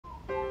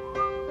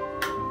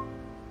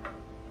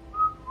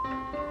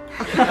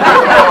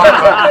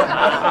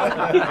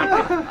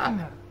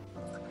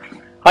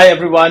Hi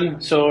everyone.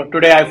 So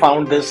today I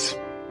found this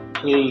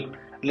little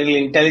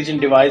intelligent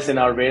device in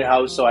our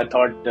warehouse. So I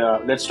thought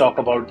let's talk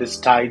about this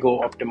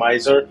Tigo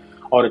Optimizer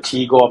or a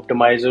Tigo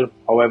Optimizer,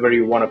 however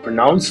you want to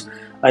pronounce,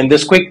 in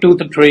this quick 2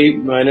 to 3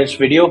 minutes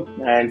video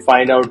and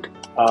find out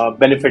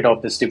benefit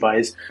of this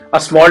device.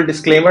 A small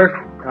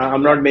disclaimer: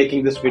 I'm not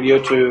making this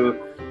video to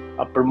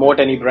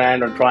promote any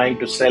brand or trying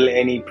to sell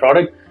any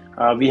product.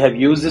 We have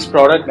used this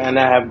product and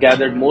I have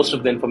gathered most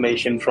of the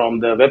information from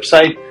the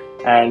website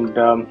and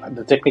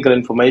the technical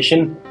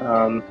information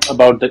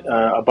about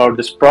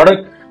this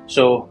product.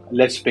 So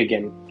let's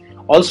begin.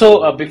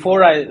 Also,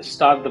 before I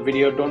start the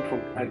video,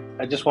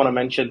 I just want to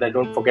mention that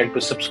don't forget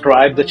to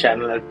subscribe the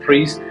channel and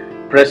please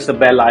press the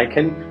bell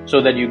icon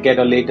so that you get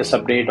a latest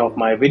update of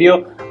my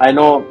video. I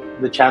know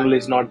the channel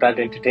is not that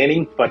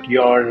entertaining, but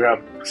your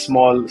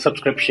small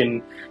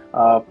subscription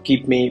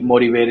keep me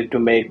motivated to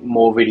make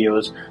more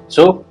videos.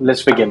 So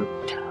let's begin.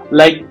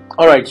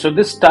 Alright, so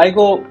this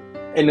Tigo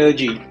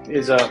Energy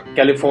is a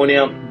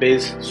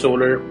California-based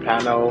solar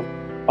panel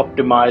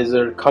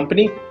optimizer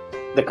company.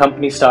 The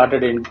company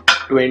started in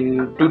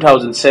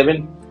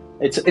 2007.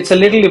 It's a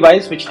little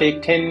device which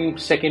takes 10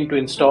 seconds to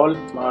install.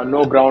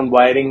 No ground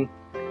wiring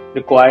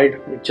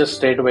required. It just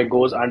straight away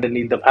goes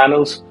underneath the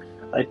panels.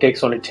 It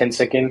takes only 10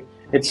 seconds.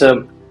 It's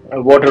a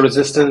water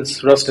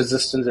resistance, rust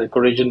resistance, and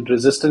corrosion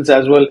resistance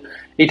as well.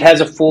 It has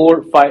a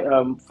 5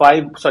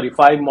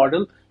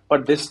 model,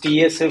 but this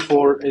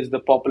TSA4 is the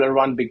popular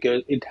one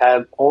because it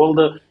has all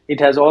the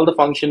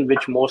function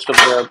which most of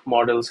the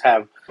models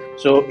have.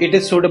 So it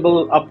is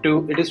suitable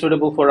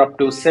for up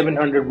to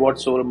 700 watt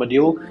solar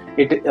module.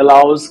 It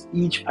allows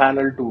each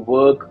panel to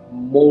work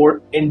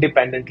more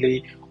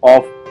independently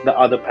of the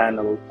other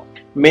panel.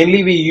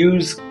 Mainly we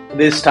use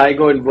this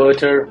Tigo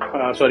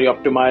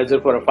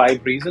optimizer for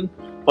 5 reasons.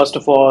 First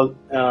of all,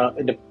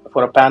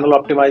 for a panel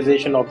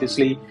optimization,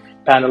 obviously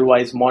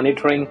panel-wise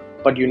monitoring,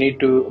 but you need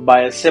to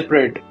buy a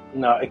separate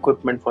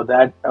equipment for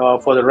that.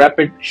 For the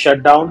rapid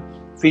shutdown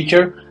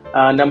feature.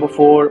 Number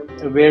 4,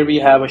 where we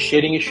have a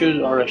shading issues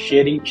or a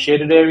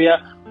shaded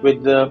area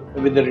with the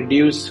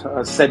reduced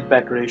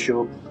setback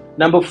ratio.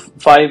 Number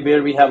 5,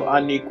 where we have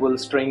unequal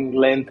string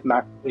length,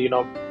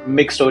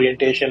 mixed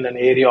orientation and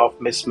area of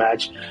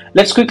mismatch.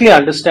 Let's quickly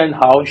understand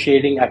how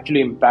shading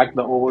actually impact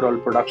the overall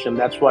production.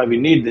 That's why we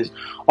need this.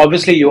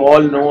 Obviously, you all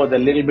know the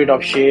little bit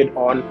of shade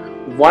on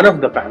one of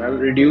the panel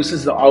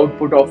reduces the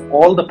output of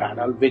all the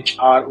panel which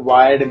are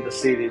wired in the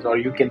series, or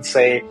you can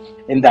say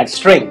in that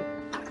string.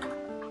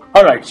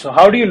 All right. So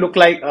how do you look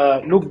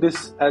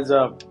this as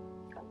a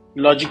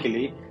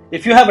logically?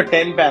 If you have a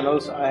 10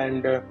 panels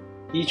and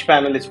each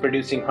panel is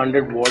producing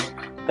 100 watt,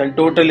 then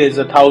total is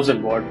 1000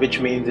 watt,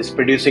 which means it's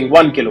producing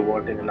 1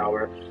 kilowatt in an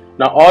hour.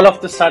 Now all of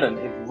the sudden,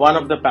 if one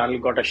of the panel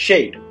got a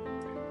shade,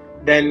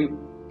 then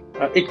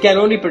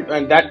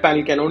that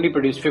panel can only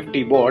produce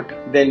 50 watt.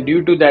 Then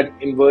due to that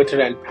inverter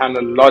and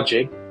panel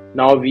logic,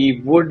 now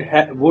we would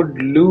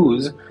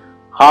lose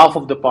half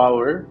of the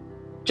power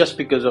just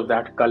because of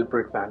that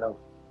culprit panel.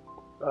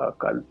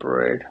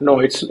 Culprit? No,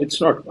 it's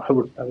not. I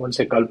won't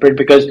say culprit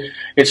because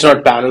it's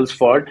not panel's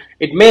fault.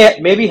 It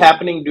may be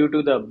happening due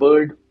to the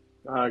bird,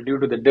 due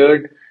to the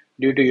dirt,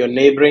 due to your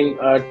neighboring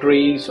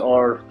trees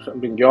or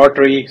your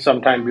tree.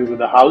 Sometimes due to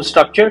the house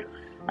structure,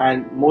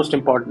 and most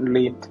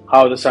importantly,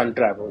 how the sun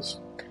travels.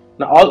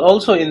 Now,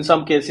 also in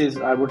some cases,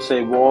 I would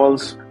say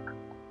walls.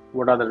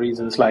 What are the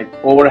reasons? Like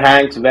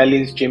overhangs,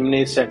 valleys,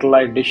 chimneys,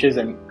 satellite dishes,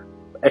 and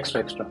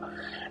extra.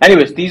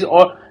 Anyways, these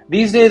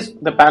days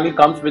the panel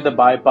comes with a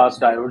bypass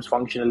diodes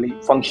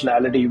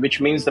functionality, which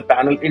means the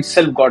panel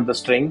itself got the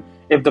string.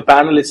 If the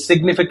panel is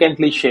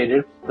significantly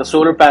shaded, the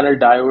solar panel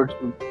diodes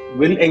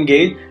will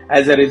engage.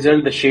 As a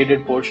result, the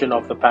shaded portion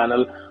of the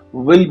panel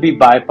will be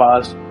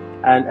bypassed,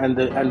 and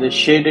the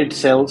shaded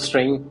cell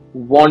string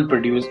won't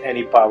produce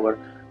any power.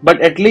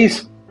 But at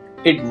least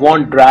it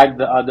won't drag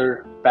the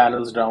other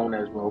panels down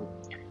as well.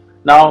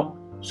 Now,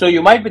 so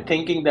you might be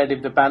thinking that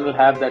if the panel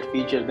have that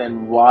feature,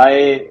 then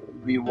why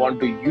we want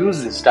to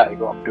use this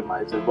Tigo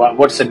Optimizer?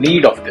 What's the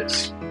need of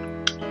this?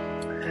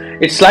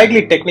 It's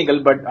slightly technical,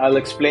 but I'll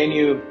explain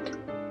you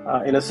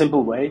in a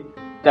simple way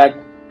that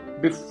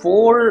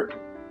before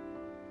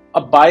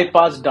a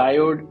bypass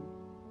diode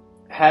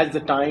has the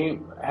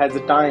time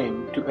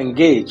to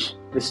engage,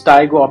 this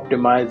Tigo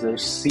Optimizer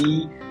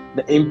see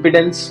the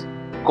impedance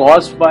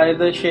caused by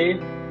the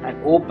shade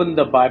and open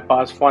the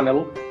bypass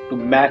funnel to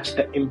match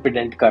the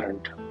impedant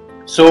current.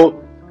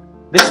 So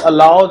this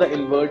allows the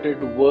inverter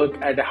to work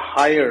at a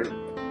higher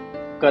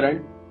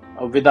current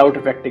without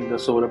affecting the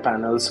solar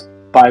panel's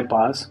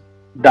bypass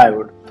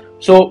diode.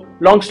 So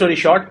long story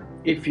short,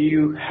 if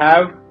you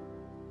have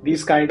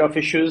these kind of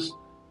issues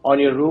on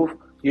your roof,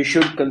 you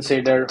should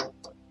consider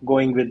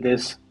going with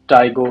this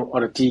Tigo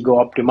or a Tigo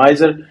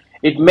Optimizer.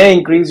 It may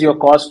increase your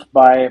cost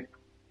by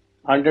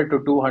 $100 to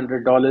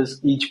 $200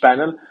 each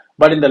panel,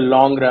 but in the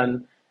long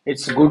run,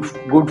 it's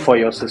good for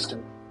your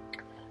system,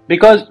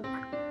 because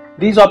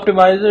these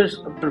optimizers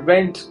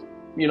prevent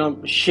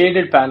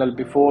shaded panel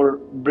before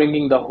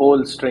bringing the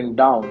whole string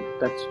down.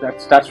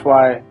 That's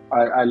why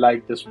I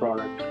like this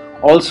product.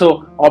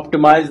 Also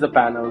optimize the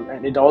panel,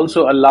 and it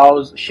also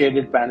allows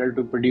shaded panel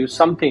to produce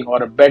something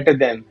or a better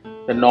than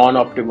the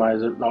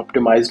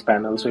optimized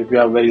panel. So if you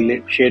have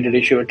very shaded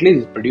issue, at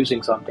least it's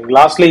producing something.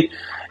 Lastly,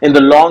 in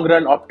the long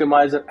run,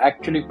 optimizer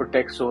actually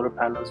protects solar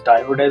panels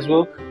diode as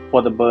well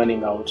for the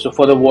burning out. So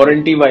for the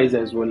warranty wise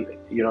as well,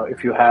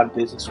 if you have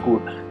this, it's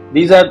good.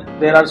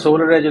 There are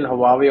SolarEdge and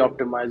Huawei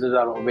optimizers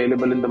are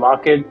available in the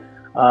market.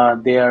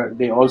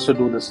 They also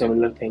do the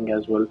similar thing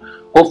as well.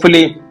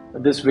 Hopefully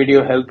this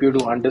video helped you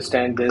to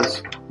understand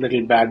this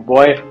little bad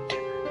boy.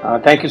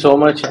 Thank you so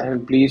much,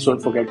 and please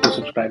don't forget to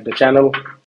subscribe to the channel.